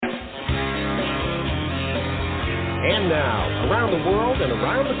And now, around the world and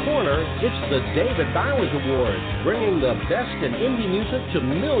around the corner, it's the David Bowers Awards, bringing the best in indie music to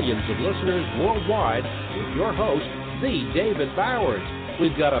millions of listeners worldwide with your host, the David Bowers.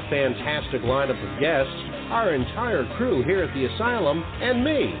 We've got a fantastic lineup of guests, our entire crew here at the Asylum, and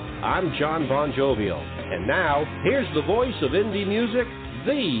me. I'm Jon BonJovial. And now, here's the voice of indie music,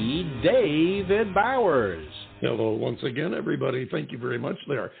 the David Bowers. Hello once again, everybody. Thank you very much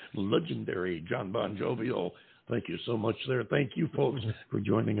there. Legendary Jon BonJovial. Thank you so much there. Thank you, folks, for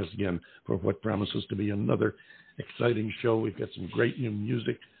joining us again for what promises to be another exciting show. We've got some great new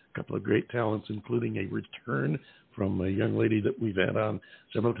music, a couple of great talents, including a return from a young lady that we've had on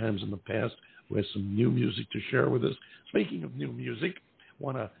several times in the past who has some new music to share with us. Speaking of new music, I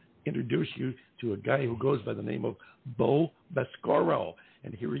want to introduce you to a guy who goes by the name of Bo Baskoro.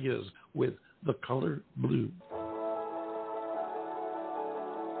 And here he is with The Color Blue.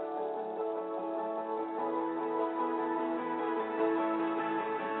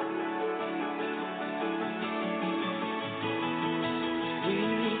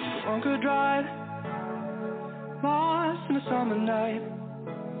 Good drive, lost in a summer night.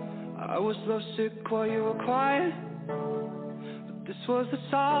 I was lovesick while you were quiet, but this was the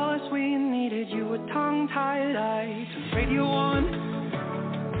solace we needed. You were tongue-tied. I turned radio on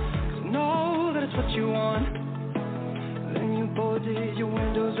to know that it's what you want. Then you boarded your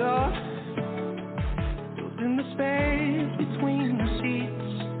windows up, filled in the space between the seats.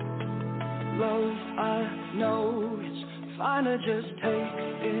 Love, I know it's fine to just take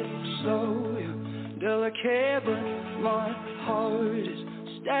it slow. You're delicate, but my heart is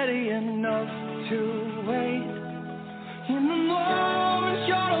steady enough to wait. In the moments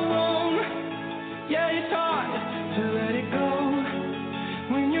you're alone, yeah, it's hard to let it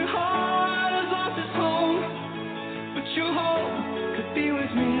go. When your heart has lost its home, but your home could be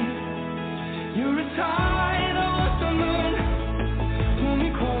with me. You're a tide that wants the moon, pull me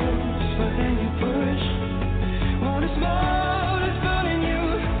close, but then you push. What is love is burning you,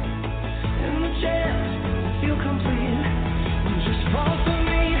 and the chance to feel complete. You just fall for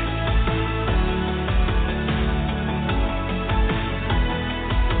me.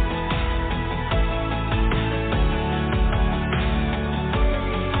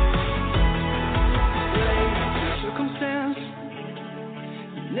 Circumstance,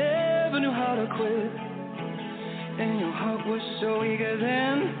 you never knew how to quit, and your heart was so eager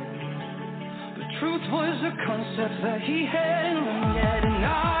then. Truth was a concept that he had learned yet, and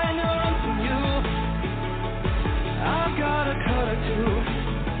I learned from you. I've got a color too.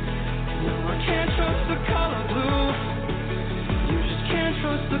 No, I can't trust the color blue. You just can't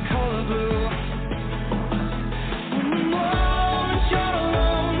trust the color blue. When the moments you're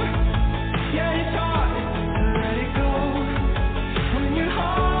alone, yeah, it's hard to let it go. When your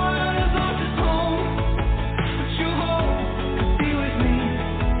heart has lost its home, but your home could be with me.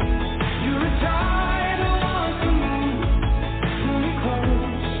 You're a tide.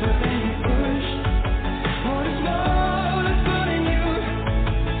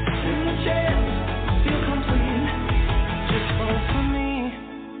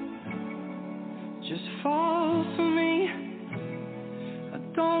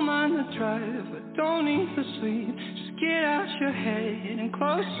 Drive, I don't need the sleep. Just get out your head and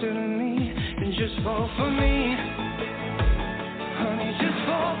closer to me, and just fall for me. Honey, just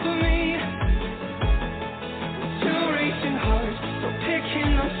fall for me. With two racing hearts, so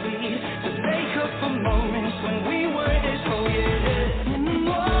picking up speed to make up for moments when we were this whole yeah. In the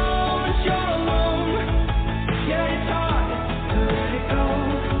moments you're alone, yeah, it's hard to let it go.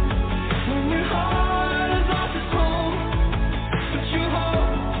 When your heart has lost its home, but your home.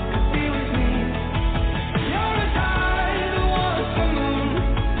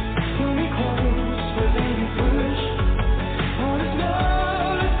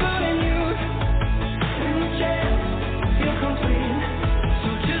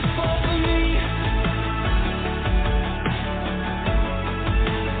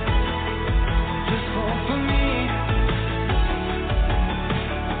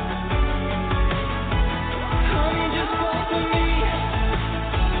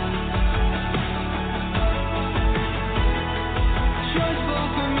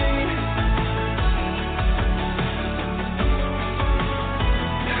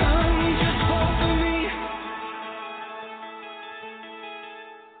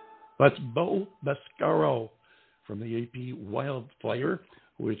 That's Bo Baskoro from the AP Wildfire,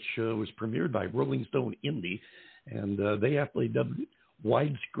 which was premiered by Rolling Stone Indie, and they aptly dubbed it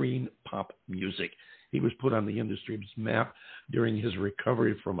widescreen pop music. He was put on the industry's map during his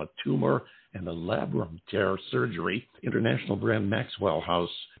recovery from a tumor and a labrum tear surgery. International brand Maxwell House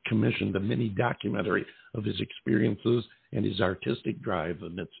commissioned a mini documentary of his experiences and his artistic drive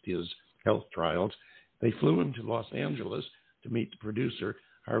amidst his health trials. They flew him to Los Angeles to meet the producer,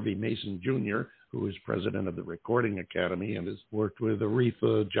 Harvey Mason Jr., who is president of the Recording Academy and has worked with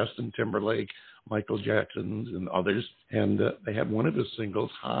Aretha, Justin Timberlake, Michael Jackson, and others. And they had one of his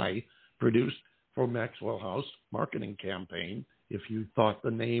singles, High, produced for Maxwell House marketing campaign. If you thought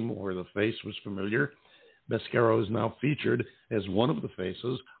the name or the face was familiar, Baskoro is now featured as one of the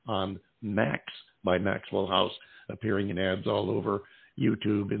faces on Max by Maxwell House, appearing in ads all over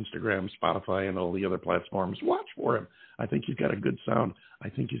YouTube, Instagram, Spotify, and all the other platforms. Watch for him. I think he's got a good sound. I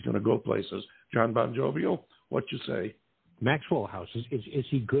think he's going to go places. Jon BonJovial, what you say? Maxwell House, is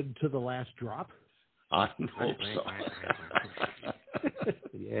he good to the last drop? I hope so.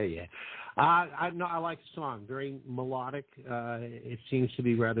 Yeah. I like the song. Very melodic. It seems to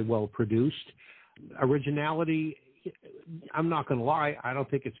be rather well produced. Originality, I'm not going to lie, I don't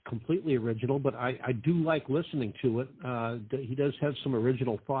think it's completely original, but I do like listening to it. He does have some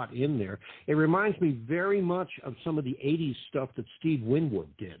original thought in there. It reminds me very much of some of the 80s stuff that Steve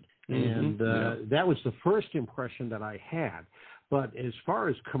Winwood did. And that was the first impression that I had. But as far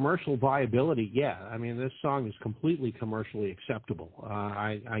as commercial viability, I mean, this song is completely commercially acceptable.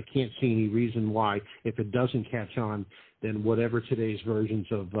 I can't see any reason why, if it doesn't catch on, then whatever today's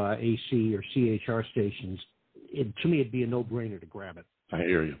versions of AC or CHR stations, to me, it'd be a no-brainer to grab it. I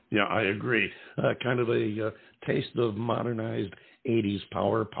hear you. Yeah, I agree. Kind of a taste of modernized 80s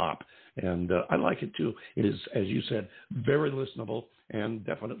power pop. And I like it, too. It is, as you said, very listenable and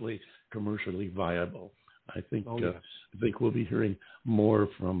definitely commercially viable. I think we'll be hearing more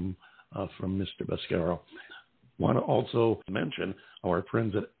from Mr. Baskoro. Want to also mention our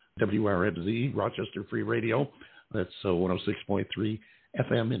friends at WRFZ, Rochester Free Radio. That's 106.3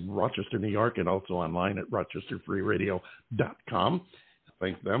 FM in Rochester, New York, and also online at rochesterfreeradio.com.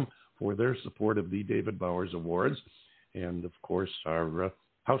 Thank them for their support of the David Bowers Awards. And, of course, our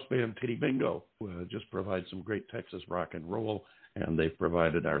house band, Titty Bingo, just provides some great Texas rock and roll, and they've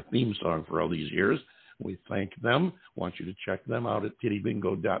provided our theme song for all these years. We thank them. Want you to check them out at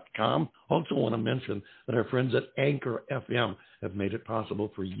tittybingo.com. Also want to mention that our friends at Anchor FM have made it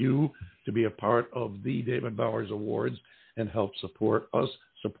possible for you to be a part of the David Bowers Awards and help support us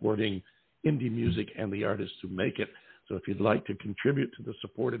supporting indie music and the artists who make it. So if you'd like to contribute to the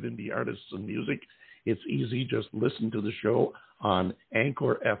support of indie artists and music, it's easy. Just listen to the show on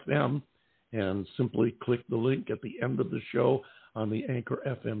Anchor FM and simply click the link at the end of the show on the Anchor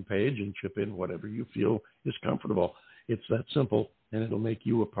FM page and chip in whatever you feel is comfortable. It's that simple, and it'll make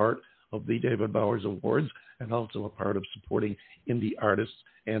you a part of the David Bowers Awards and also a part of supporting indie artists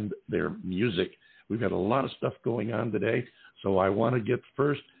and their music. We've got a lot of stuff going on today, so I want to get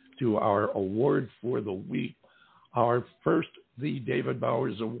first to our award for the week. Our first The David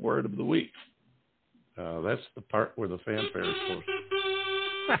Bowers Award of the week. That's the part where the fanfare is supposed to.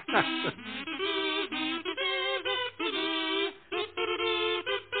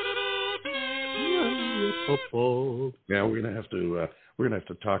 Yeah, we're gonna have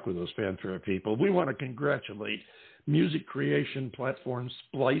to talk with those fanfare people. We want to congratulate music creation platform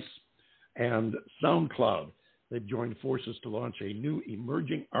Splice and SoundCloud. They've joined forces to launch a new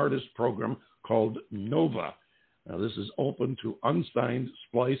emerging artist program called Nova. Now, this is open to unsigned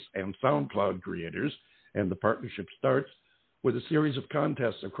Splice and SoundCloud creators, and the partnership starts with a series of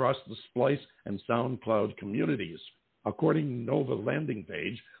contests across the Splice and SoundCloud communities. According to Nova landing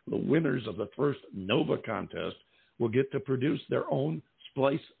page, the winners of the first Nova contest will get to produce their own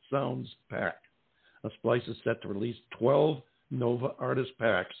Splice Sounds pack. Splice is set to release 12 Nova artist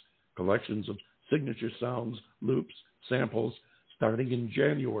packs, collections of signature sounds, loops, samples, starting in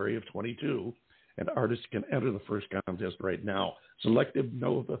January of 22, and artists can enter the first contest right now. Selected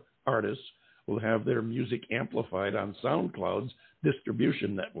Nova artists will have their music amplified on SoundCloud's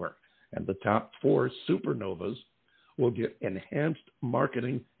distribution network, and the top 4 supernovas will get enhanced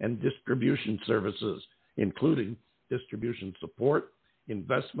marketing and distribution services, including distribution support,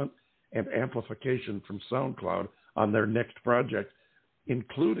 investment, and amplification from SoundCloud on their next project,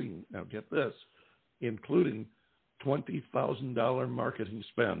 including, now get this, including $20,000 marketing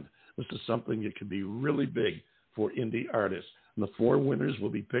spend. This is something that could be really big for indie artists. And the 4 winners will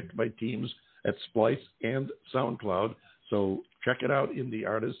be picked by teams at Splice and SoundCloud. So check it out, indie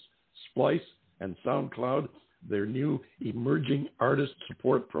artists, Splice and SoundCloud, their new emerging artist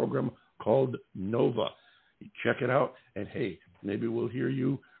support program called Nova. Check it out, and hey, maybe we'll hear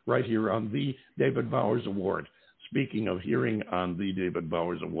you right here on the David Bowers Award. Speaking of hearing on the David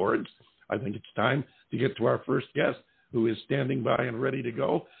Bowers Awards, I think it's time to get to our first guest, who is standing by and ready to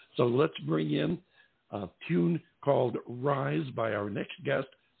go. So let's bring in a tune called Rise by our next guest,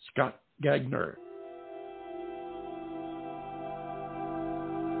 Scott Gagner.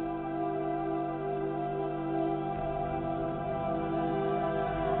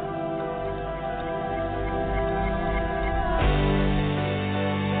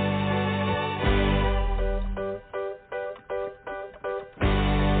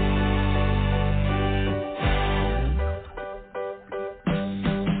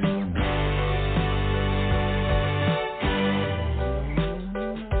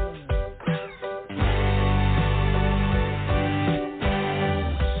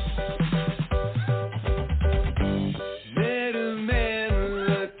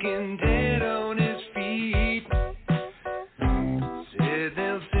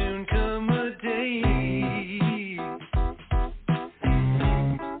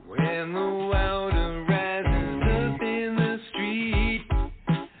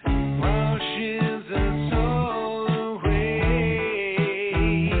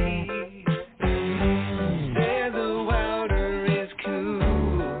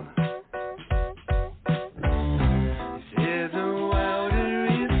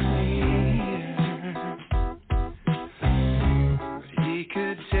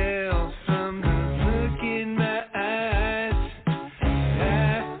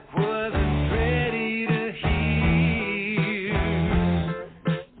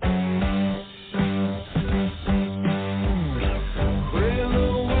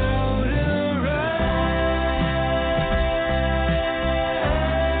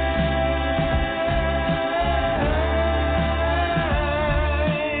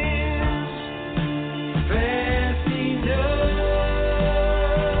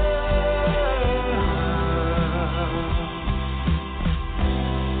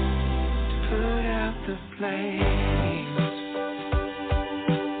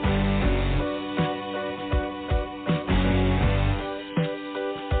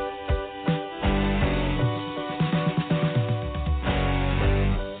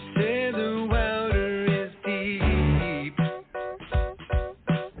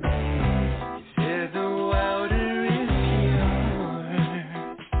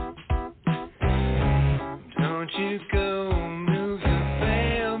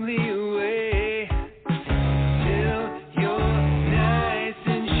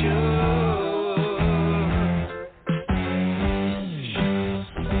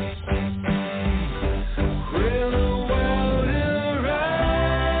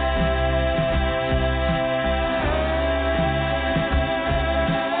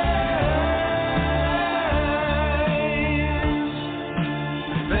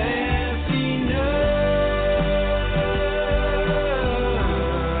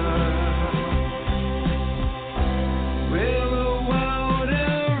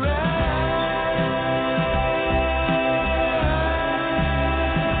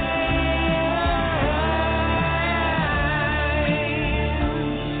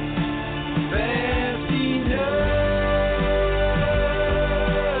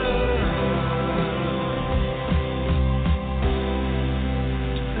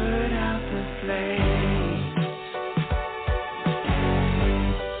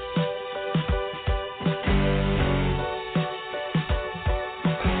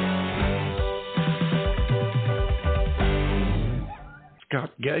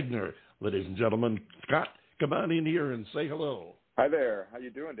 Scott Gagner, ladies and gentlemen. Scott, come on in here and say hello. Hi there. How you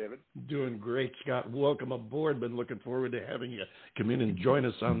doing, David? Doing great, Scott. Welcome aboard. Been looking forward to having you come in and join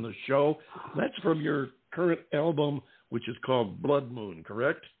us on the show. That's from your current album, which is called Blood Moon,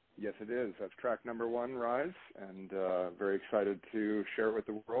 correct? Yes, it is. That's track number 1, Rise, and very excited to share it with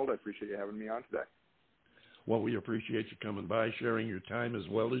the world. I appreciate you having me on today. Well, we appreciate you coming by, sharing your time as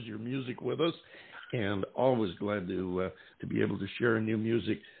well as your music with us, and always glad to be able to share new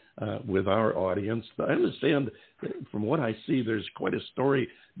music with our audience. I understand from what I see, there's quite a story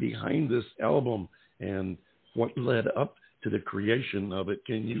behind this album and what led up to the creation of it.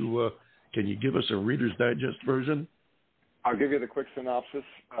 Can you give us a Reader's Digest version? I'll give you the quick synopsis.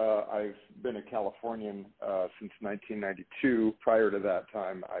 I've been a Californian since 1992. Prior to that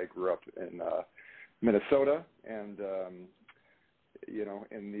time, I grew up in Minnesota, and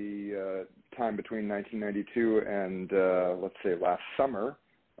in the time between 1992 and let's say last summer,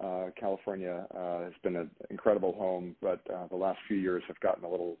 California has been an incredible home, but the last few years have gotten a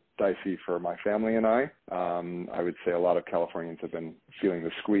little dicey for my family and I. I would say a lot of Californians have been feeling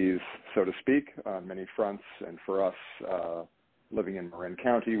the squeeze, so to speak, on many fronts. And for us, living in Marin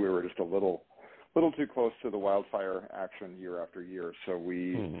County, we were just a little too close to the wildfire action year after year. So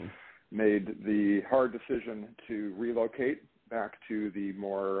we made the hard decision to relocate back to the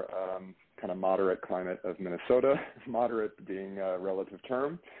more kind of moderate climate of Minnesota, moderate being a relative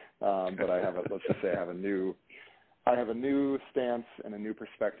term, but let's just say I have a new stance and a new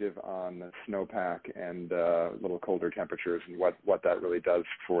perspective on snowpack and little colder temperatures and what that really does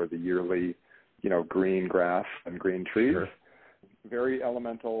for the yearly, green grass and green trees. Sure. Very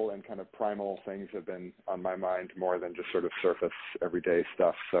elemental and kind of primal things have been on my mind more than just sort of surface everyday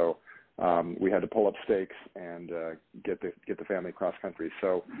stuff. So we had to pull up stakes and get the family cross country.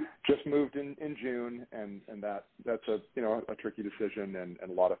 So just moved in June, and that's a tricky decision and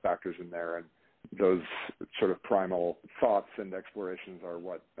a lot of factors in there. And those sort of primal thoughts and explorations are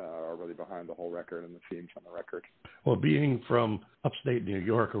what are really behind the whole record and the themes on the record. Well, being from upstate New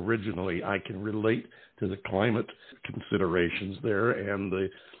York originally, I can relate to the climate considerations there and the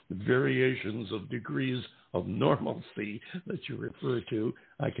variations of degrees of normalcy that you refer to.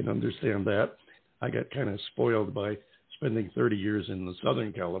 I can understand that. I got kind of spoiled by spending 30 years in the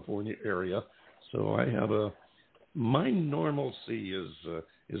Southern California area, so my normalcy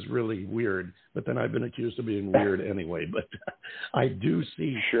is really weird, but then I've been accused of being weird anyway. But I do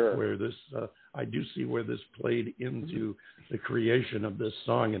see where this played into the creation of this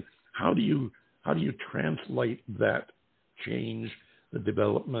song. And how do you translate that change, the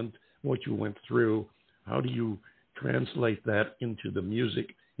development, what you went through? How do you translate that into the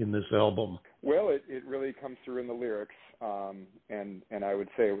music in this album? Well, it really comes through in the lyrics, and I would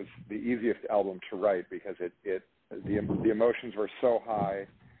say it was the easiest album to write because the emotions were so high,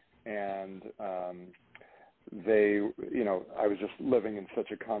 and I was just living in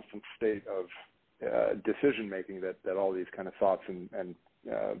such a constant state of decision making that all these kind of thoughts and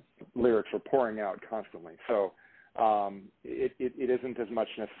lyrics were pouring out constantly. So it isn't as much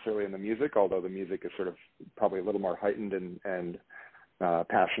necessarily in the music, although the music is sort of probably a little more heightened and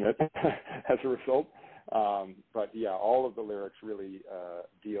passionate as a result. But yeah, all of the lyrics really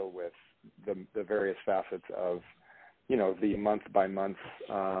deal with the various facets of the month-by-month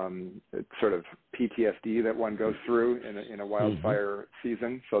sort of PTSD that one goes through in a wildfire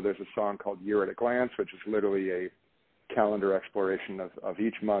season. So there's a song called Year at a Glance, which is literally a calendar exploration of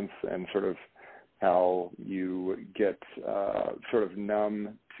each month and sort of how you get sort of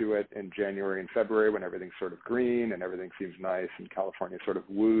numb to it in January and February when everything's sort of green and everything seems nice, and California sort of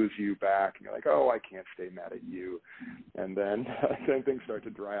woos you back and you're like, oh, I can't stay mad at you. And then things start to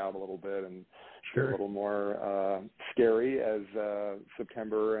dry out a little bit and get a little more scary as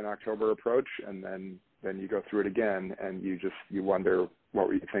September and October approach, and then you go through it again and you wonder, what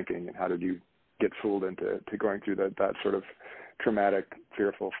were you thinking and how did you get fooled into going through that sort of traumatic,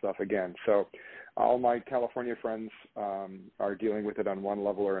 fearful stuff again. So all my California friends are dealing with it on one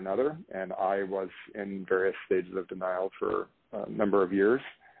level or another, and I was in various stages of denial for a number of years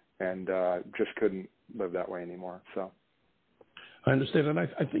and just couldn't live that way anymore. So I understand, and I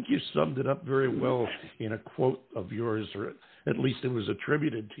think you summed it up very well in a quote of yours, or at least it was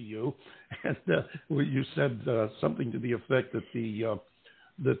attributed to you, and you said something to the effect that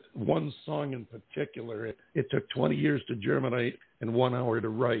that one song in particular, it took 20 years to germinate and 1 hour to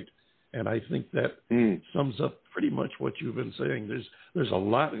write. And I think that sums up pretty much what you've been saying. There's a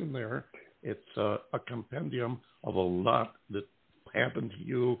lot in there. It's a compendium of a lot that happened to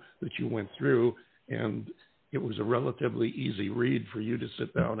you, that you went through, and it was a relatively easy read for you to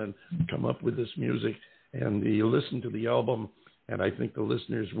sit down and come up with this music. And you listen to the album, and I think the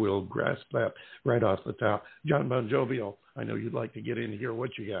listeners will grasp that right off the top. Jon BonJovial, I know you'd like to get in here.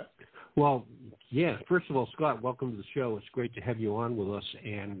 What you got? Well, yeah, first of all, Scott, welcome to the show. It's great to have you on with us.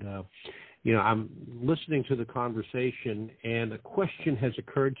 And, I'm listening to the conversation, and a question has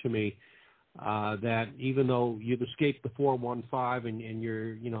occurred to me that even though you've escaped the 415 and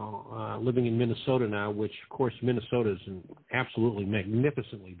you're, living in Minnesota now, which, of course, Minnesota is an absolutely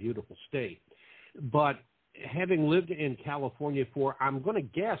magnificently beautiful state. But having lived in California for, I'm going to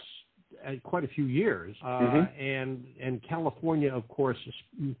guess, quite a few years, and California, of course,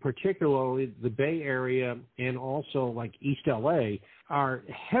 particularly the Bay Area and also like East LA, are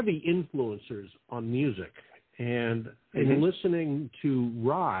heavy influencers on music. And in listening to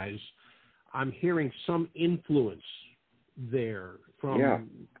Rise, I'm hearing some influence there from,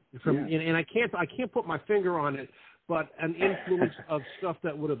 and I can't put my finger on it, but an influence of stuff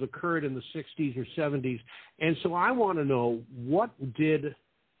that would have occurred in the 60s or 70s. And so I want to know, what did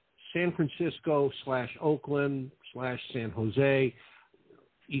San Francisco / Oakland / San Jose,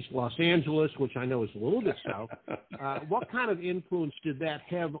 East Los Angeles, which I know is a little bit south, what kind of influence did that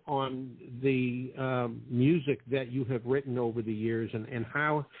have on the music that you have written over the years, and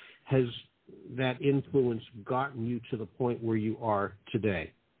how has that influence gotten you to the point where you are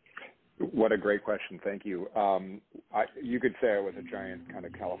today? What a great question. Thank you. You could say I was a giant kind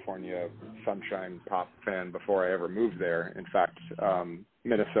of California sunshine pop fan before I ever moved there. In fact,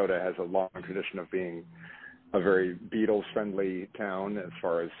 Minnesota has a long tradition of being a very Beatles-friendly town as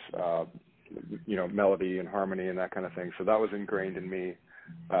far as, melody and harmony and that kind of thing. So that was ingrained in me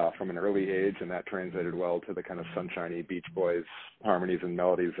from an early age, and that translated well to the kind of sunshiny Beach Boys harmonies and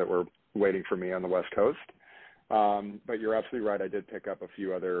melodies that were waiting for me on the West Coast. But you're absolutely right. I did pick up a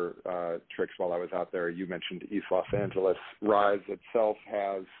few other tricks while I was out there. You mentioned East Los Angeles. Rise itself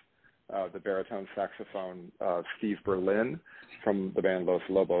has the baritone saxophone Steve Berlin from the band Los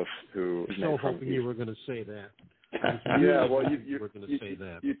Lobos, who I was so hoping you were going to say that. Yeah, well, you were going to say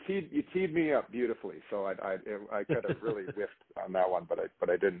that. You teed me up beautifully, so I could have really whiffed on that one, but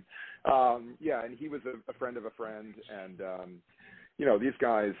I didn't. Yeah, and he was a friend of a friend, and these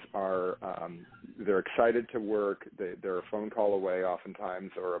guys are they're excited to work. They're a phone call away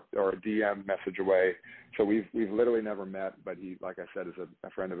oftentimes, or a DM message away. So we've literally never met, but he, like I said, is a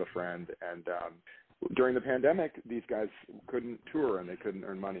friend of a friend. And during the pandemic, these guys couldn't tour and they couldn't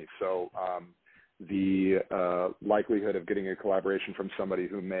earn money. So the likelihood of getting a collaboration from somebody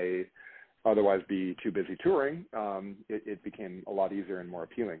who may otherwise be too busy touring, it became a lot easier and more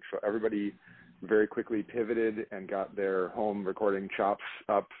appealing. So everybody very quickly pivoted and got their home recording chops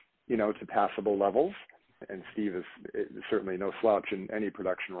up, to passable levels. And Steve is certainly no slouch in any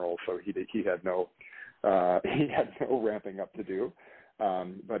production role, so he had no ramping up to do.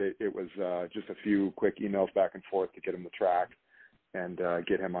 But it was just a few quick emails back and forth to get him the track and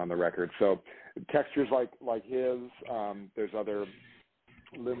get him on the record. So textures like his, there's other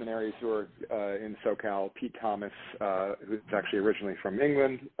luminaries who are in SoCal. Pete Thomas, who's actually originally from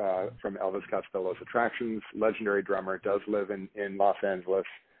England, from Elvis Costello's Attractions, legendary drummer, does live in Los Angeles.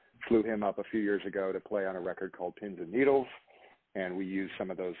 Flew him up a few years ago to play on a record called Pins and Needles, and we used some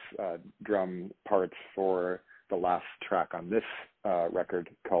of those drum parts for the last track on this record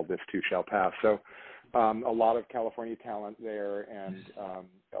called This Too Shall Pass. So a lot of California talent there, and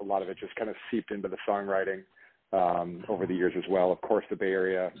a lot of it just kind of seeped into the songwriting over the years as well. Of course, the Bay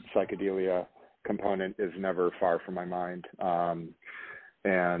Area psychedelia component is never far from my mind.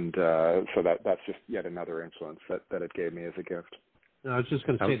 And so that's just yet another influence that it gave me as a gift. I was just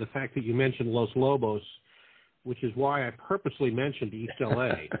going to say the fact that you mentioned Los Lobos, which is why I purposely mentioned East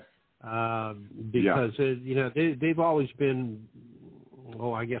LA, because they've always been,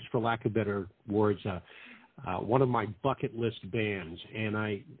 I guess for lack of better words, one of my bucket list bands, and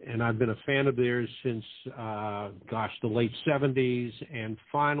I've been a fan of theirs since the late 70s, and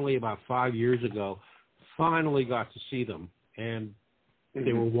finally about 5 years ago, got to see them, and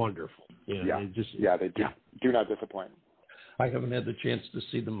they were wonderful. They do not disappoint. I haven't had the chance to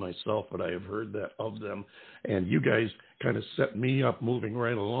see them myself, but I have heard that of them. And you guys kind of set me up moving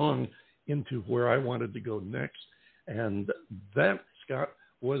right along into where I wanted to go next. And that, Scott,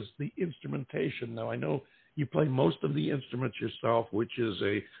 was the instrumentation. Now, I know you play most of the instruments yourself, which is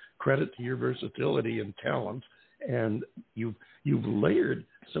a credit to your versatility and talent. And you've layered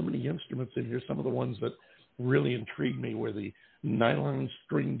so many instruments in here. Some of the ones that really intrigued me were the nylon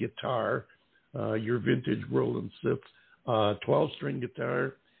string guitar, your vintage Roland Sith 12-string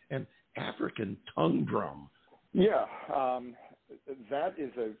guitar, and African tongue drum. Yeah, that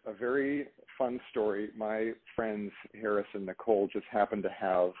is a very fun story. My friends Harris and Nicole just happened to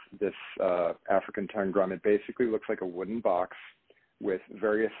have this African tongue drum. It basically looks like a wooden box with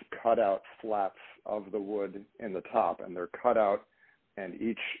various cutout slats of the wood in the top, and they're cut out, and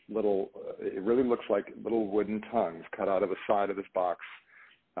each little, it really looks like little wooden tongues cut out of the side of this box.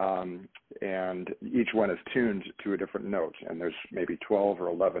 And each one is tuned to a different note, and there's maybe 12 or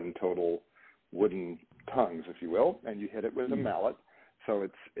 11 total wooden tongues, if you will, and you hit it with a mallet. So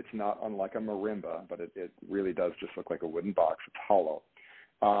it's not unlike a marimba, but it really does just look like a wooden box. It's hollow.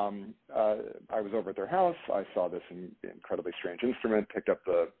 I was over at their house. I saw this incredibly strange instrument, picked up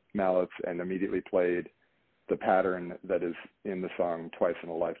the mallets, and immediately played the pattern that is in the song Twice in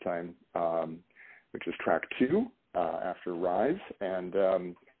a Lifetime, which is track 2 after Rise, and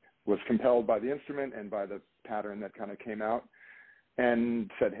was compelled by the instrument and by the pattern that kind of came out, and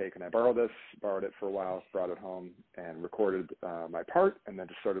said, hey, can I borrow this? Borrowed it for a while, brought it home, and recorded my part, and then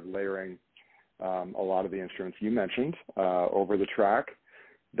just started layering a lot of the instruments you mentioned over the track.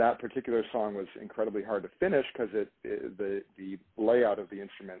 That particular song was incredibly hard to finish because the layout of the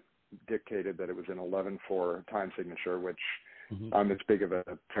instrument dictated that it was an 11/4 time signature, which I'm as big of a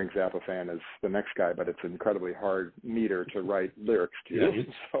Frank Zappa fan as the next guy, but it's an incredibly hard meter to write lyrics to. Yeah,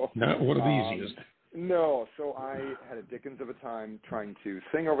 it's not one of the easiest. No, so I had a dickens of a time trying to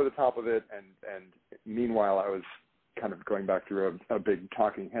sing over the top of it, and meanwhile I was kind of going back through a big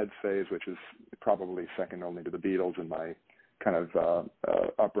Talking Heads phase, which is probably second only to the Beatles in my kind of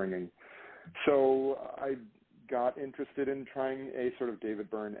upbringing. So I got interested in trying a sort of David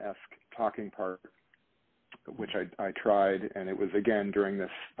Byrne-esque talking part, which I tried, and it was, again, during this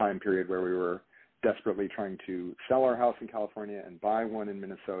time period where we were desperately trying to sell our house in California and buy one in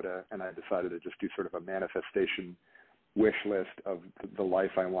Minnesota, and I decided to just do sort of a manifestation wish list of the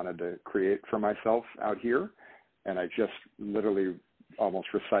life I wanted to create for myself out here, and I just literally almost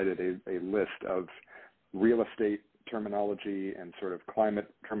recited a list of real estate terminology and sort of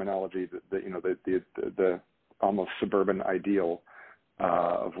climate terminology, the almost suburban ideal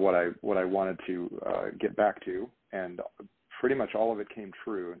of what I wanted to get back to, and pretty much all of it came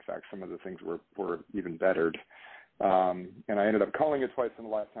true. In fact, some of the things were even bettered. And I ended up calling it Twice in a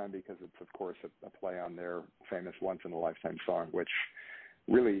Lifetime because it's, of course, a play on their famous Once in a Lifetime song, which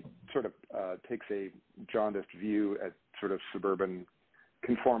really sort of takes a jaundiced view at sort of suburban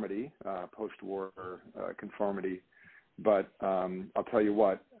conformity, post-war conformity. But I'll tell you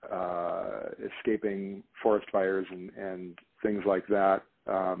what, escaping forest fires and things like that,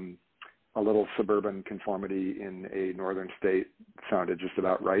 a little suburban conformity in a northern state sounded just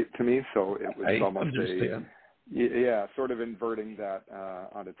about right to me. So it was almost sort of inverting that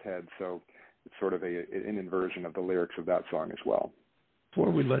on its head. So it's sort of an inversion of the lyrics of that song as well.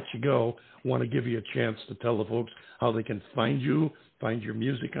 Before we let you go, I want to give you a chance to tell the folks how they can find you, find your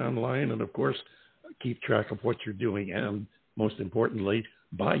music online, and, of course, keep track of what you're doing, and, most importantly,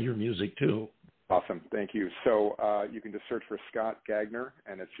 buy your music, too. Awesome. Thank you. So you can just search for Scott Gagner,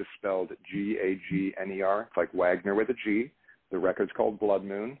 and it's just spelled Gagner. It's like Wagner with a G. The record's called Blood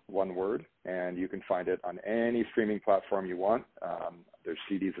Moon, one word, and you can find it on any streaming platform you want. There's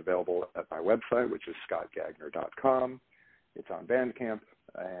CDs available at my website, which is scottgagner.com. It's on Bandcamp,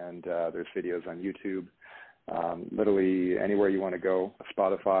 and there's videos on YouTube. Literally anywhere you want to go,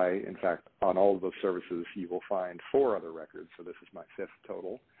 Spotify. In fact, on all of those services, you will find 4 other records. So this is my 5th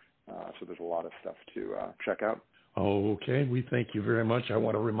total. So there's a lot of stuff to check out. Okay, we thank you very much. I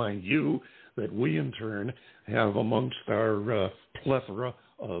want to remind you that we, in turn, have amongst our plethora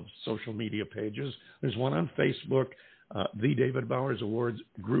of social media pages, there's one on Facebook, the David Bowers Awards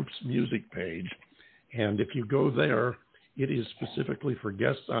Group's music page. And if you go there, it is specifically for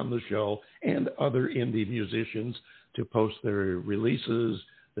guests on the show and other indie musicians to post their releases,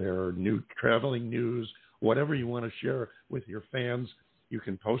 their new traveling news, whatever you want to share with your fans. You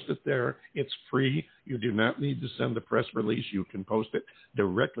can post it there. It's free. You do not need to send a press release. You can post it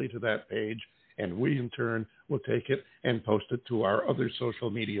directly to that page, and we, in turn, will take it and post it to our other social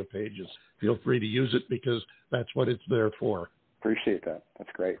media pages. Feel free to use it because that's what it's there for. Appreciate that. That's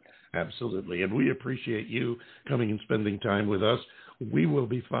great. Absolutely. And we appreciate you coming and spending time with us. We will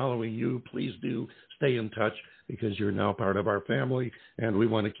be following you. Please do stay in touch because you're now part of our family, and we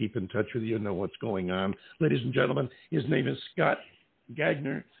want to keep in touch with you and know what's going on. Ladies and gentlemen, his name is Scott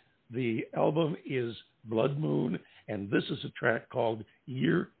Gagner. The album is Blood Moon, and this is a track called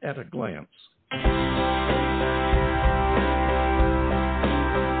Year at a Glance.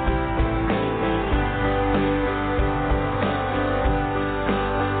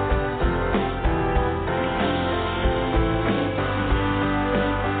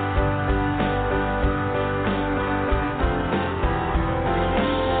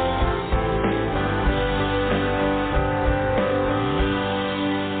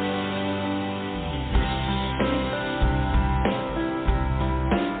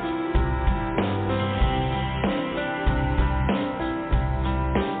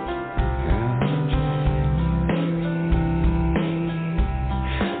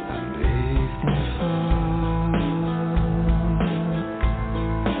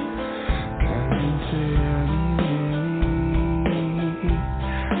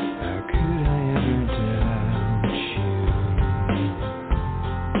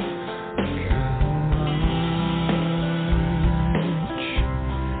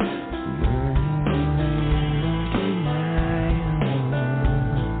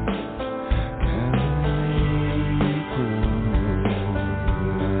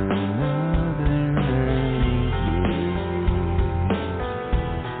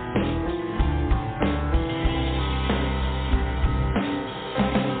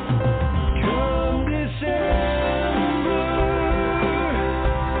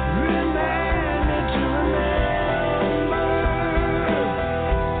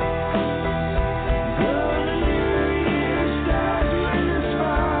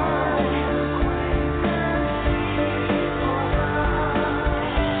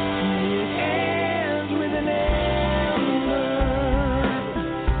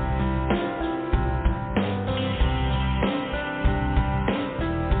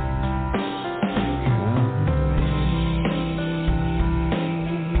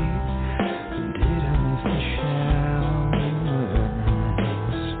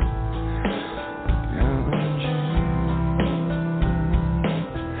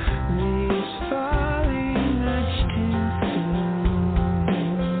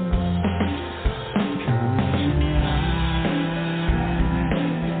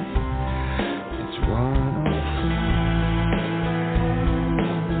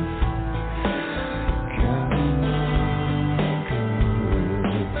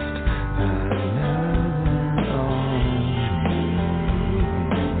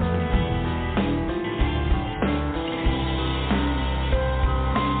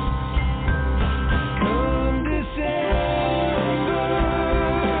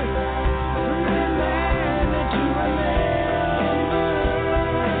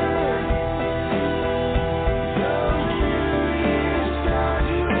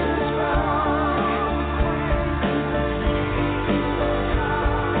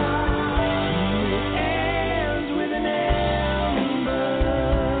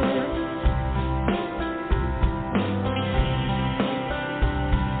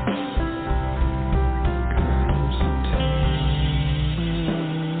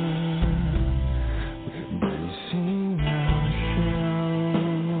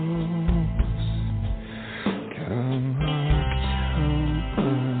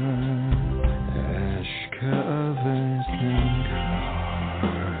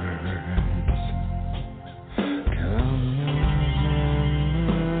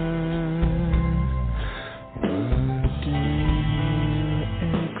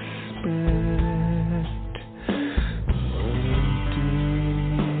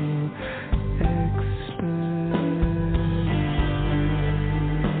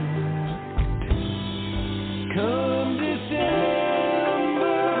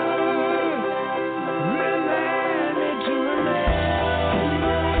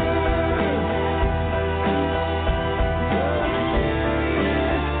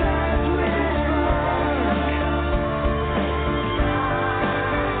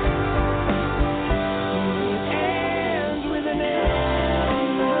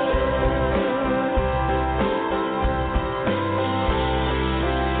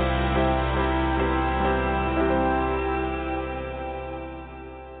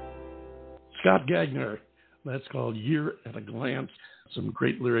 Scott Gagner. That's called Year at a Glance. Some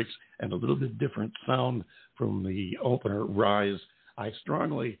great lyrics and a little bit different sound from the opener, Rise. I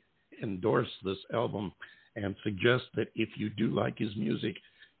strongly endorse this album and suggest that if you do like his music,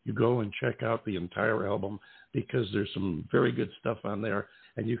 you go and check out the entire album because there's some very good stuff on there,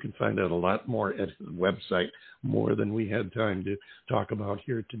 and you can find out a lot more at his website, more than we had time to talk about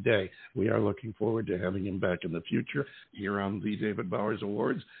here today. We are looking forward to having him back in the future here on the David Bowers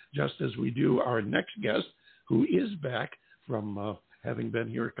Awards, just as we do our next guest, who is back from having been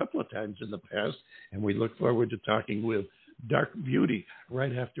here a couple of times in the past, and we look forward to talking with Dark Beauty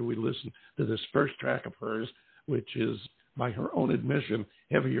right after we listen to this first track of hers, which is, by her own admission,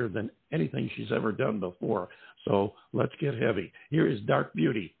 heavier than anything she's ever done before. So let's get heavy. Here is Dark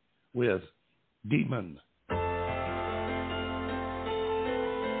Beauty with Demon.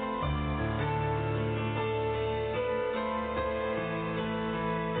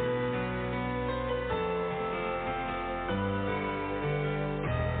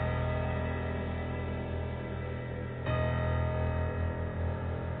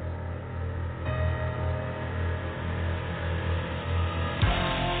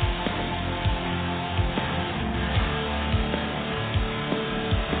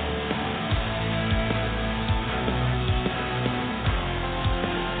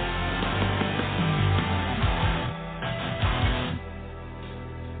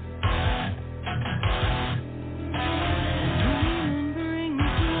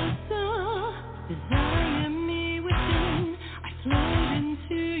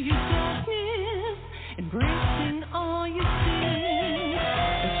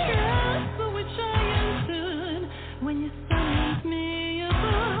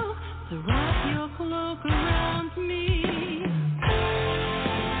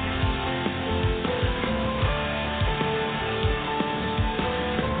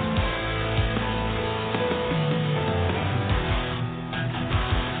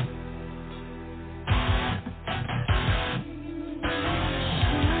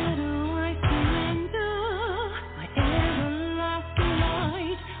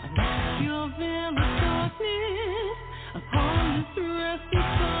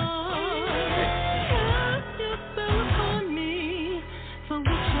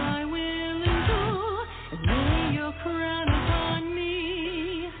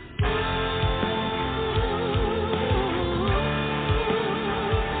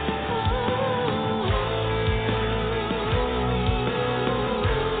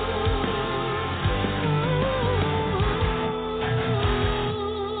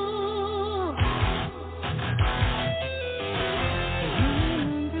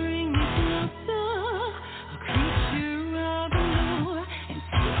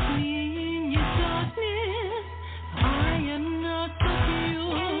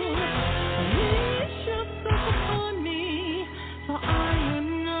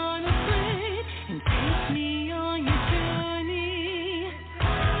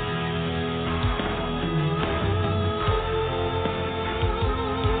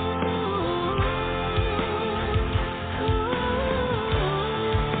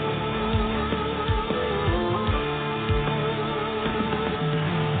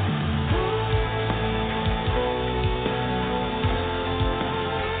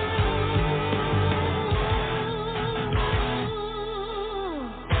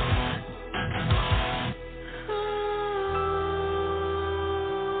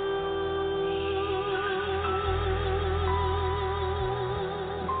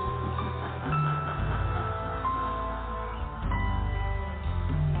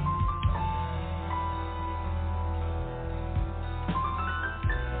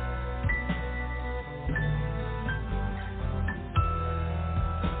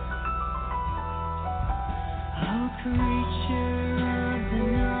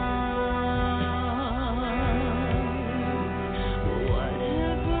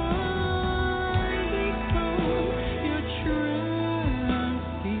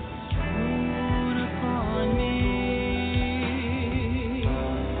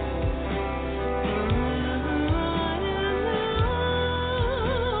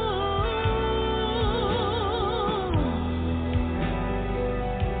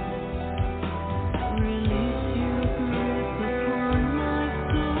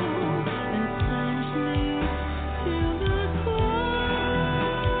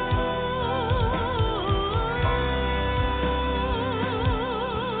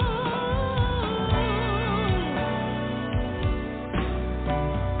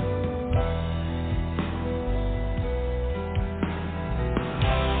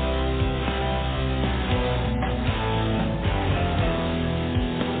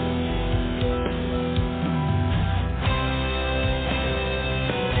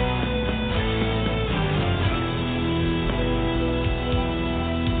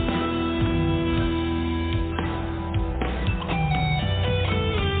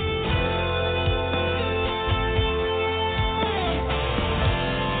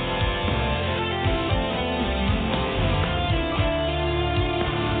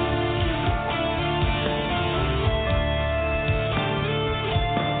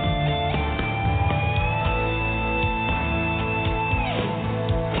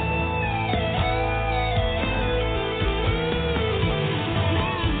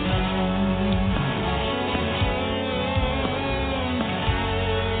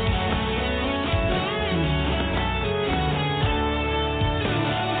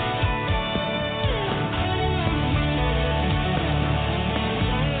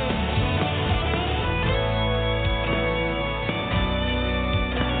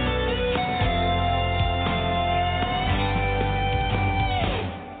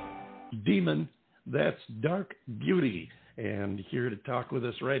 That's Dark Beauty. And here to talk with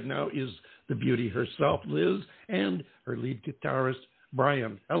us right now is the beauty herself, Liz, and her lead guitarist,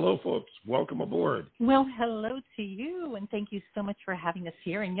 Brian. Hello, folks. Welcome aboard. Well, hello to you, and thank you so much for having us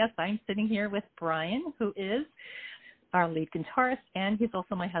here. And yes, I'm sitting here with Brian, who is our lead guitarist, and he's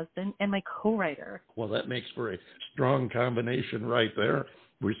also my husband and my co-writer. Well, that makes for a strong combination right there.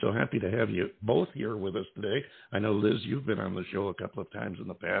 We're so happy to have you both here with us today. I know, Liz, you've been on the show a couple of times in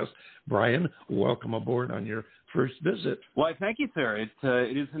the past. Brian, welcome aboard on your first visit. Well, thank you, sir.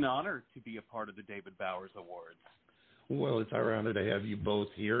 It is an honor to be a part of the David Bowers Awards. Well, it's our honor to have you both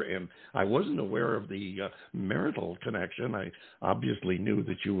here, and I wasn't aware of the marital connection. I obviously knew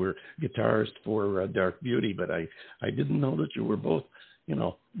that you were guitarist for Dark Beauty, but I didn't know that you were both,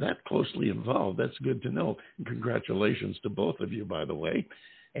 that closely involved. That's good to know. And congratulations to both of you, by the way.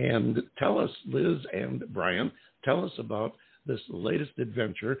 And tell us, Liz and Brian, tell us about this latest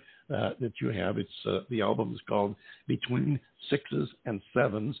adventure that you have. It's the album is called Between Sixes and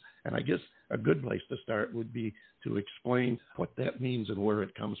Sevens, and I guess a good place to start would be to explain what that means and where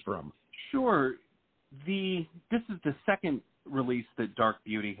it comes from. Sure. This is the second release that Dark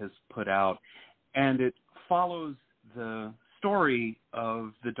Beauty has put out, and it follows the story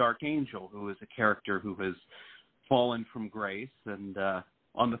of the Dark Angel, who is a character who has fallen from grace, and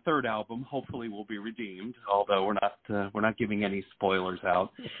on the third album, hopefully will be redeemed, although we're not giving any spoilers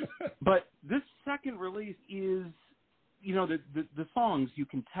out. But this second release is, the songs, you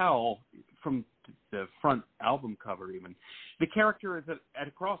can tell from the front album cover even, the character is at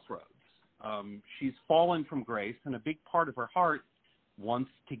a crossroads. She's fallen from grace, and a big part of her heart wants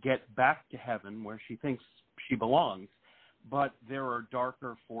to get back to heaven where she thinks she belongs, but there are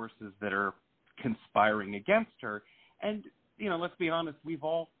darker forces that are conspiring against her. And let's be honest, we've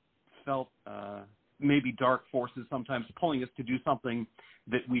all felt maybe dark forces sometimes pulling us to do something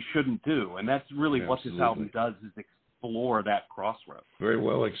that we shouldn't do. And that's really what this album does, is explore that crossroads. Very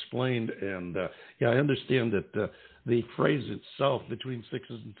well explained. And, I understand that the phrase itself, between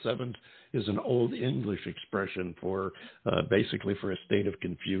sixes and sevens, is an old English expression for basically for a state of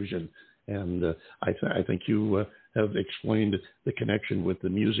confusion. And I think you have explained the connection with the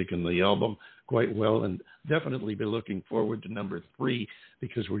music and the album quite well, and definitely be looking forward to number 3,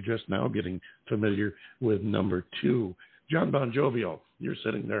 because we're just now getting familiar with number 2. Jon BonJovial, you're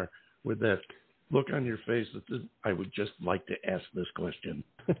sitting there with that look on your face that I would just like to ask this question.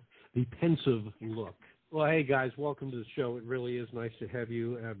 The pensive look. Well, hey, guys, welcome to the show. It really is nice to have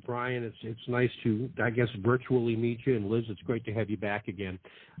you. Brian, it's nice to, I guess, virtually meet you. And Liz, it's great to have you back again.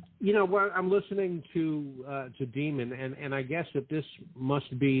 I'm listening to Demon, and I guess that this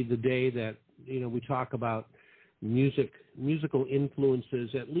must be the day that, we talk about musical influences,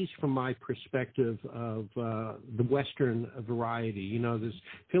 at least from my perspective of the Western variety. This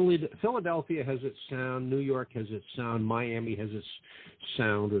Philadelphia has its sound, New York has its sound, Miami has its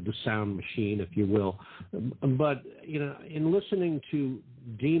sound, or the sound machine, if you will. But, in listening to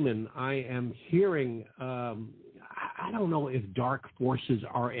Demon, I am hearing, I don't know if dark forces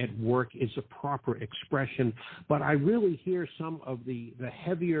are at work is a proper expression, but I really hear some of the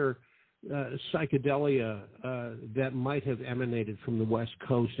heavier psychedelia that might have emanated from the West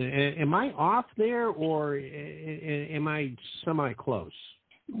Coast. Am I off there, or am I semi-close?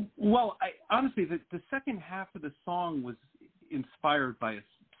 Well, honestly, the second half of the song was inspired by a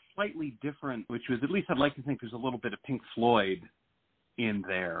slightly different, which was, at least I'd like to think there's a little bit of Pink Floyd in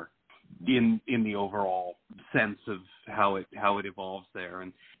there, in the overall sense of how it evolves there.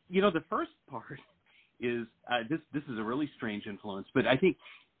 And, the first part is, this is a really strange influence, but I think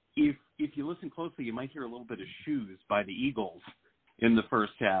if you listen closely, you might hear a little bit of Shoes by the Eagles in the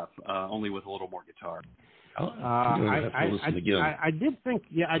first half, only with a little more guitar. I did think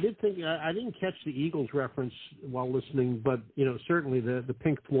I didn't catch the Eagles reference while listening, but certainly the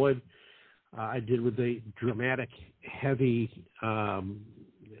Pink Floyd I did with the dramatic, heavy, for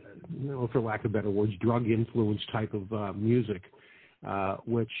lack of better words, drug influence type of music.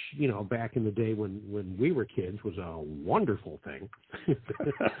 Which, back in the day when we were kids was a wonderful thing.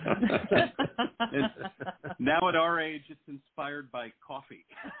 Now at our age, it's inspired by coffee.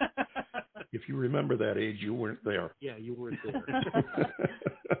 If you remember that age, you weren't there. Yeah, you weren't there.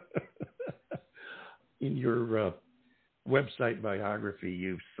 In your website biography,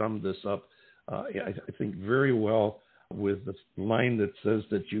 you've summed this up, I think, very well with the line that says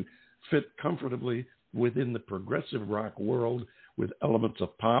that you fit comfortably within the progressive rock world, with elements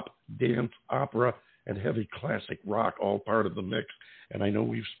of pop, dance, opera, and heavy classic rock, all part of the mix. And I know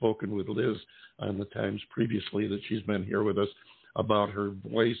we've spoken with Liz on the times previously that she's been here with us about her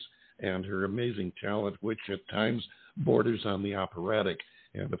voice and her amazing talent, which at times borders on the operatic.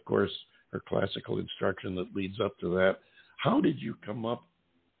 And, of course, or classical instruction that leads up to that. How did you come up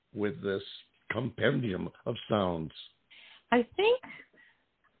with this compendium of sounds? I think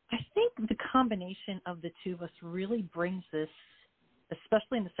the combination of the two of us really brings this,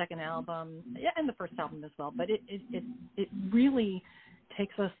 especially in the second album, and the first album as well, but it really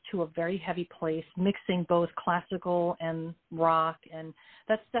takes us to a very heavy place, mixing both classical and rock, and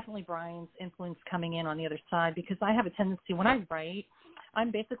that's definitely Brian's influence coming in on the other side, because I have a tendency, when I write,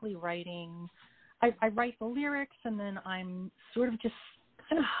 I'm basically writing, I write the lyrics, and then I'm sort of just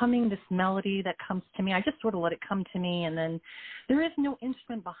kind of humming this melody that comes to me. I just sort of let it come to me, and then there is no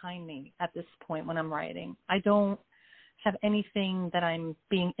instrument behind me at this point when I'm writing. I don't have anything that I'm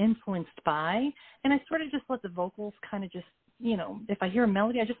being influenced by, and I sort of just let the vocals kind of just, if I hear a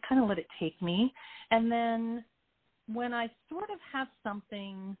melody, I just kind of let it take me. And then when I sort of have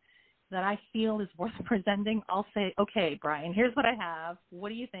something that I feel is worth presenting, I'll say, okay, Brian, here's what I have. What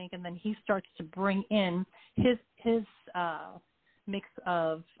do you think? And then he starts to bring in his mix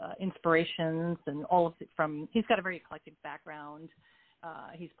of inspirations and all of it he's got a very eclectic background.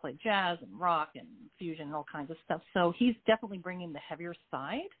 He's played jazz and rock and fusion and all kinds of stuff. So he's definitely bringing the heavier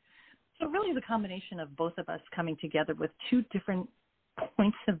side. So really the combination of both of us coming together with two different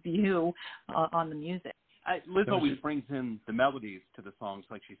points of view on the music. Liz always brings in the melodies to the songs,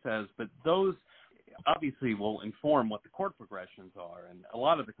 like she says, but those obviously will inform what the chord progressions are, and a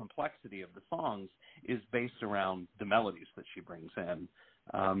lot of the complexity of the songs is based around the melodies that she brings in.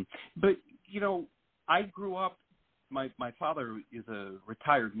 But, I grew up, my father is a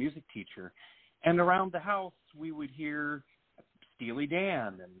retired music teacher, and around the house we would hear Steely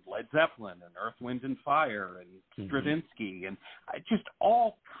Dan and Led Zeppelin and Earth, Wind and Fire and Stravinsky and just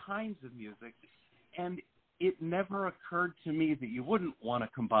all kinds of music. And it never occurred to me that you wouldn't want to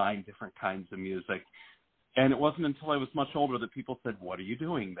combine different kinds of music. And it wasn't until I was much older that people said, "What are you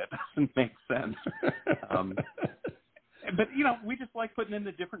doing? That doesn't make sense." But, we just like putting in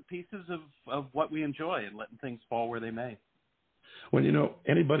the different pieces of what we enjoy and letting things fall where they may. Well,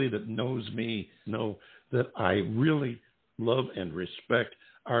 anybody that knows me know that I really love and respect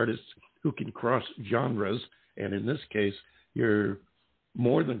artists who can cross genres. And in this case, you're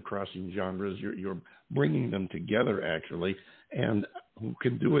more than crossing genres. You're bringing them together, actually, and who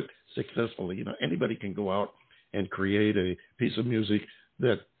can do it successfully. Anybody can go out and create a piece of music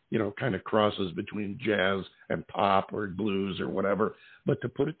that, kind of crosses between jazz and pop or blues or whatever. But to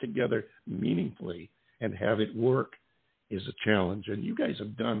put it together meaningfully and have it work is a challenge. And you guys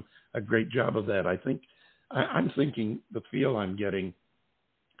have done a great job of that. I think I'm thinking the feel I'm getting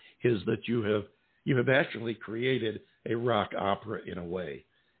is that you have actually created a rock opera in a way.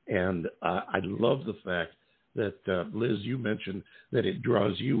 And I love the fact that, Liz, you mentioned that it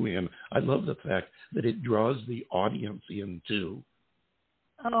draws you in. I love the fact that it draws the audience in, too.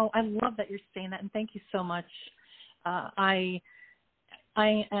 Oh, I love that you're saying that, and thank you so much. I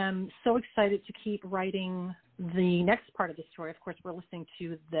am so excited to keep writing the next part of the story. Of course, we're listening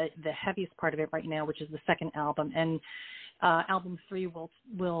to the heaviest part of it right now, which is the second album, and album 3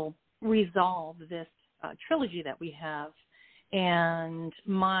 will resolve this trilogy that we have. And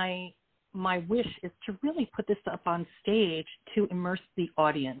my wish is to really put this up on stage to immerse the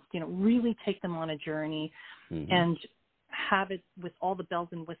audience, really take them on a journey and have it with all the bells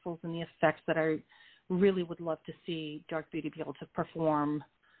and whistles and the effects that I really would love to see Dark Beauty be able to perform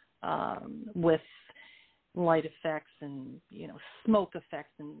with light effects and, smoke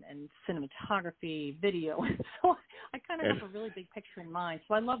effects and cinematography, video. So I kind of have a really big picture in mind.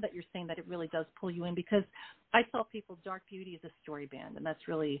 So I love that you're saying that it really does pull you in, because I tell people Dark Beauty is a story band, and that's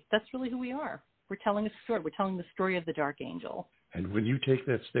really who we are. We're telling a story. We're telling the story of the Dark Angel. And when you take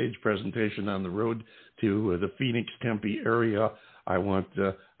that stage presentation on the road to the Phoenix, Tempe area, I want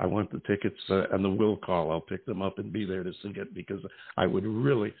the tickets and the will call. I'll pick them up and be there to see it, because I would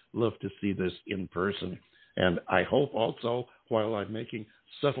really love to see this in person. And I hope also, while I'm making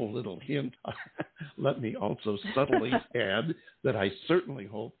subtle little hint, let me also subtly add that I certainly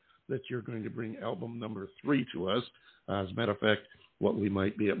hope that you're going to bring album number 3 to us. As a matter of fact, what we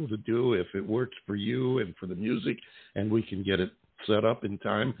might be able to do, if it works for you and for the music, and we can get it set up in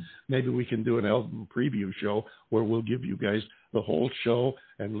time, maybe we can do an album preview show where we'll give you guys the whole show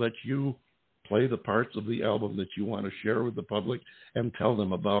and let you play the parts of the album that you want to share with the public and tell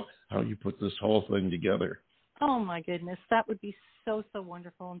them about how you put this whole thing together. Oh, my goodness. That would be so, so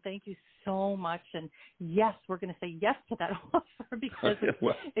wonderful. And thank you so much. And yes, we're going to say yes to that offer, because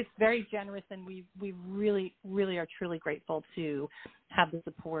it's very generous. And we really, really are truly grateful to have the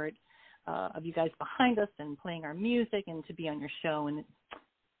support of you guys behind us and playing our music and to be on your show.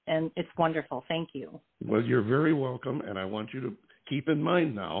 And it's wonderful. Thank you. Well, you're very welcome. And I want you to keep in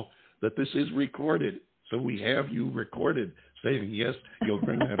mind now that this is recorded. So we have you recorded saying, yes, you'll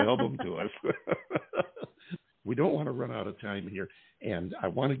bring that album to us. We don't want to run out of time here. And I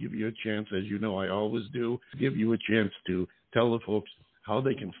want to give you a chance, as you know I always do, give you a chance to tell the folks how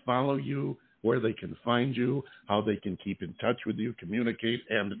they can follow you, where they can find you, how they can keep in touch with you, communicate,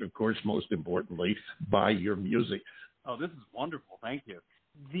 and, of course, most importantly, buy your music. Oh, this is wonderful. Thank you.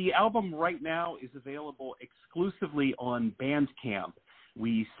 The album right now is available exclusively on Bandcamp.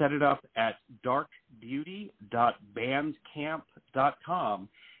 We set it up at darkbeauty.bandcamp.com,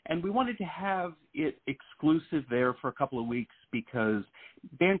 and we wanted to have it exclusive there for a couple of weeks because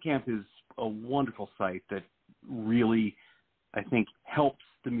Bandcamp is a wonderful site that really, I think, helps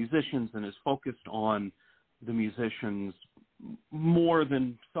the musicians and is focused on the musicians more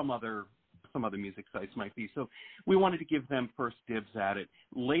than some other music sites might be. So we wanted to give them first dibs at it.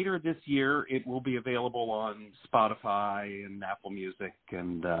 Later this year, it will be available on Spotify and Apple Music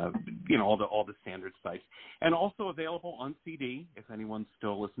and all the standard sites, and also available on CD if anyone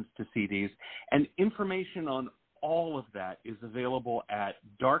still listens to CDs. And information on all of that is available at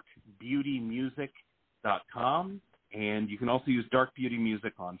darkbeautymusic.com. And you can also use Dark Beauty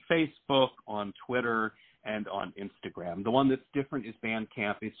Music on Facebook, on Twitter, and on Instagram. The one that's different is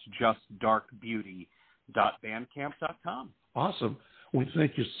Bandcamp. It's just darkbeauty.bandcamp.com. Awesome. We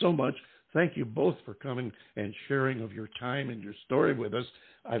thank you so much. Thank you both for coming and sharing of your time and your story with us.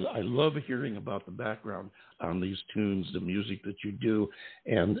 I love hearing about the background on these tunes, the music that you do,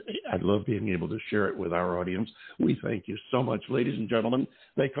 and I love being able to share it with our audience. We thank you so much. Ladies and gentlemen,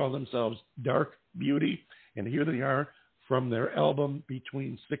 they call themselves Dark Beauty, and here they are from their album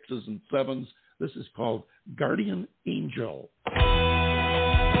Between Sixes and Sevens. This is called Guardian Angel.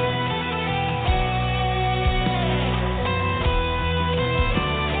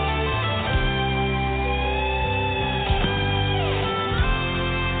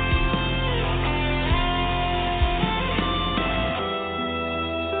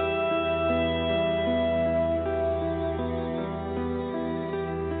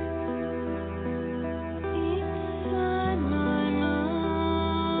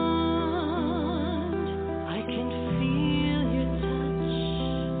 I can feel your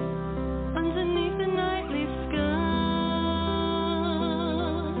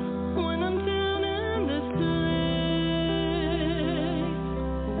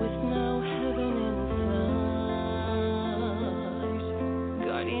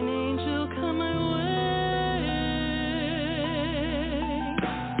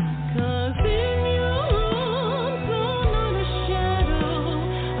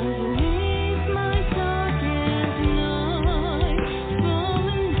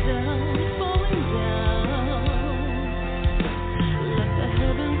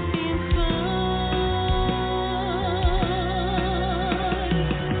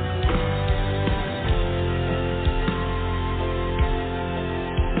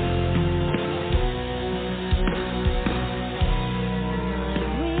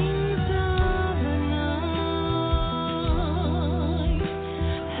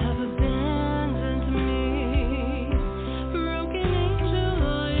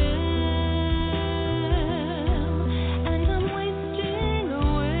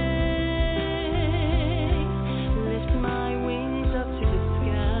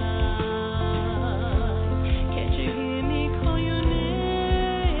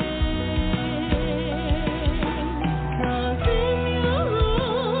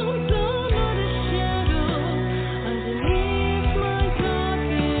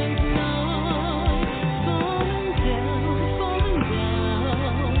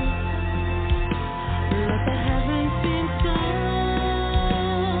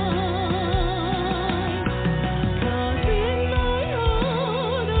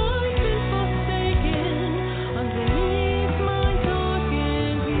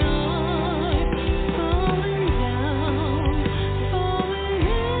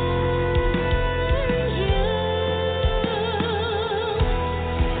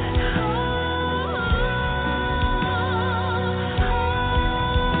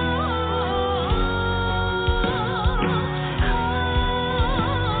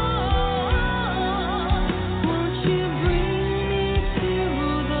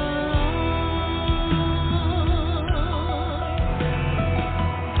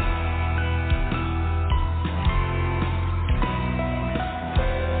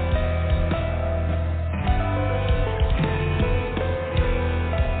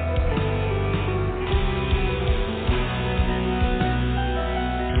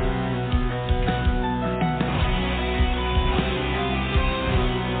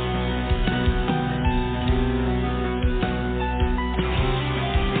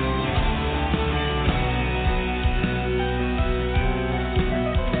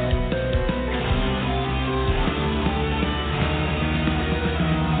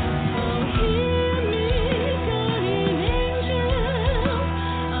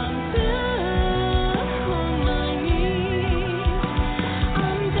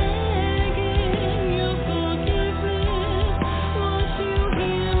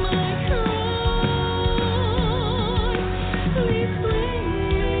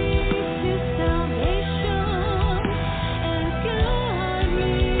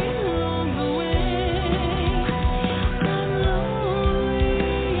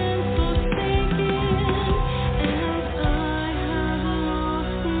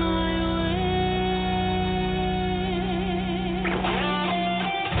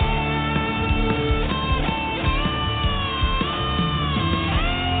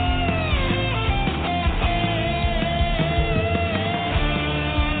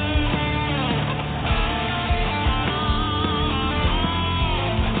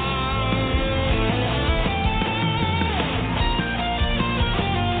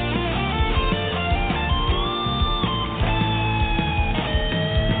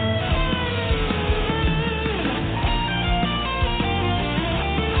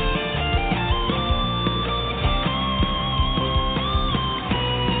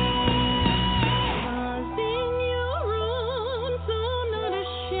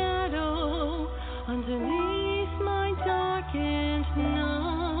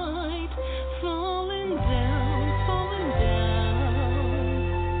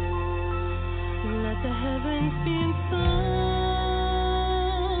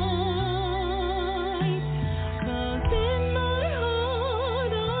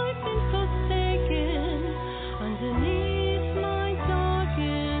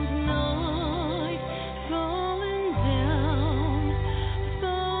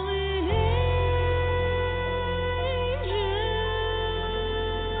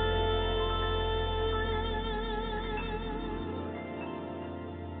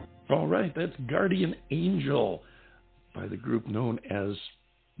All right, that's Guardian Angel by the group known as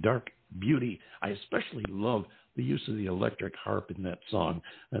Dark Beauty. I especially love the use of the electric harp in that song.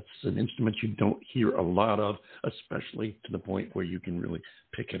 That's an instrument you don't hear a lot of, especially to the point where you can really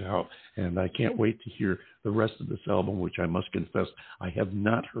pick it out. And I can't wait to hear the rest of this album, which I must confess I have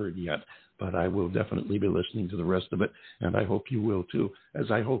not heard yet, but I will definitely be listening to the rest of it, and I hope you will too,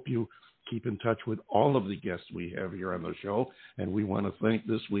 as I hope you keep in touch with all of the guests we have here on the show. And we want to thank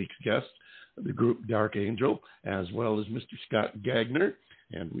this week's guests, the group Dark Angel, as well as Mr. Scott Gagner,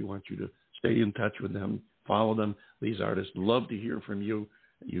 and we want you to stay in touch with them, follow them. These artists love to hear from you.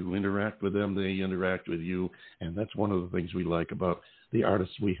 You interact with them, they interact with you, and that's one of the things we like about the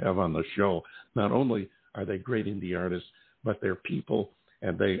artists we have on the show. Not only are they great indie artists, but they're people,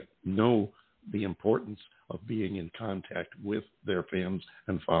 and they know the importance of being in contact with their fans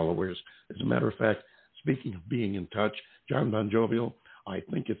and followers. As a matter of fact, speaking of being in touch, Jon BonJovial, I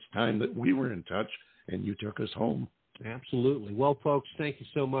think it's time that we were in touch and you took us home. Absolutely. Well, folks, thank you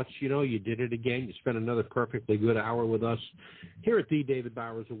so much. You know, you did it again. You spent another perfectly good hour with us here at the David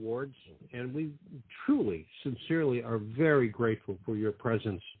Bowers Awards, and we truly, sincerely are very grateful for your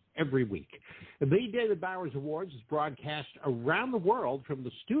presence every week. The David Bowers Awards is broadcast around the world from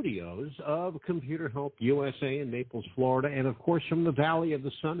the studios of Computer Help USA in Naples, Florida, and, of course, from the Valley of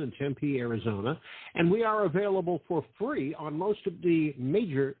the Sun in Tempe, Arizona. And we are available for free on most of the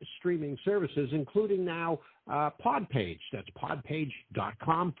major streaming services, including now Podpage. That's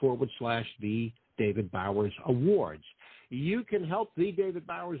podpage.com/The David Bowers Awards. You can help the David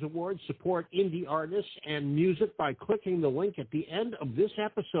Bowers Awards support indie artists and music by clicking the link at the end of this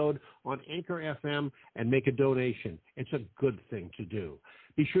episode on Anchor FM and make a donation. It's a good thing to do.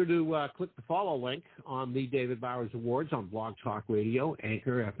 Be sure to click the follow link on the David Bowers Awards on Blog Talk Radio,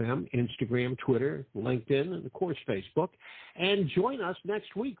 Anchor FM, Instagram, Twitter, LinkedIn, and, of course, Facebook. And join us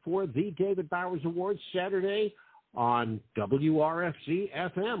next week for the David Bowers Awards Saturday on WRFZ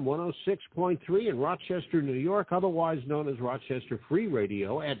FM 106.3 in Rochester, New York, otherwise known as Rochester Free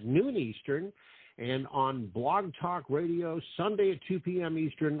Radio, at noon Eastern, and on Blog Talk Radio Sunday at 2 p.m.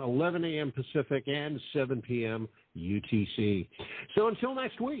 Eastern, 11 a.m. Pacific, and 7 p.m. UTC. So until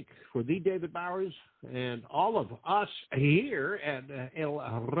next week, for the David Bowers and all of us here at El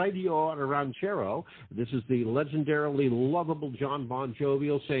Radio Ranchero, this is the legendarily lovable Jon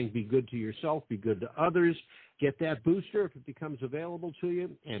BonJovial saying be good to yourself, be good to others. Get that booster if it becomes available to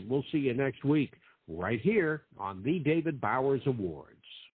you, and we'll see you next week right here on the David Bowers Awards.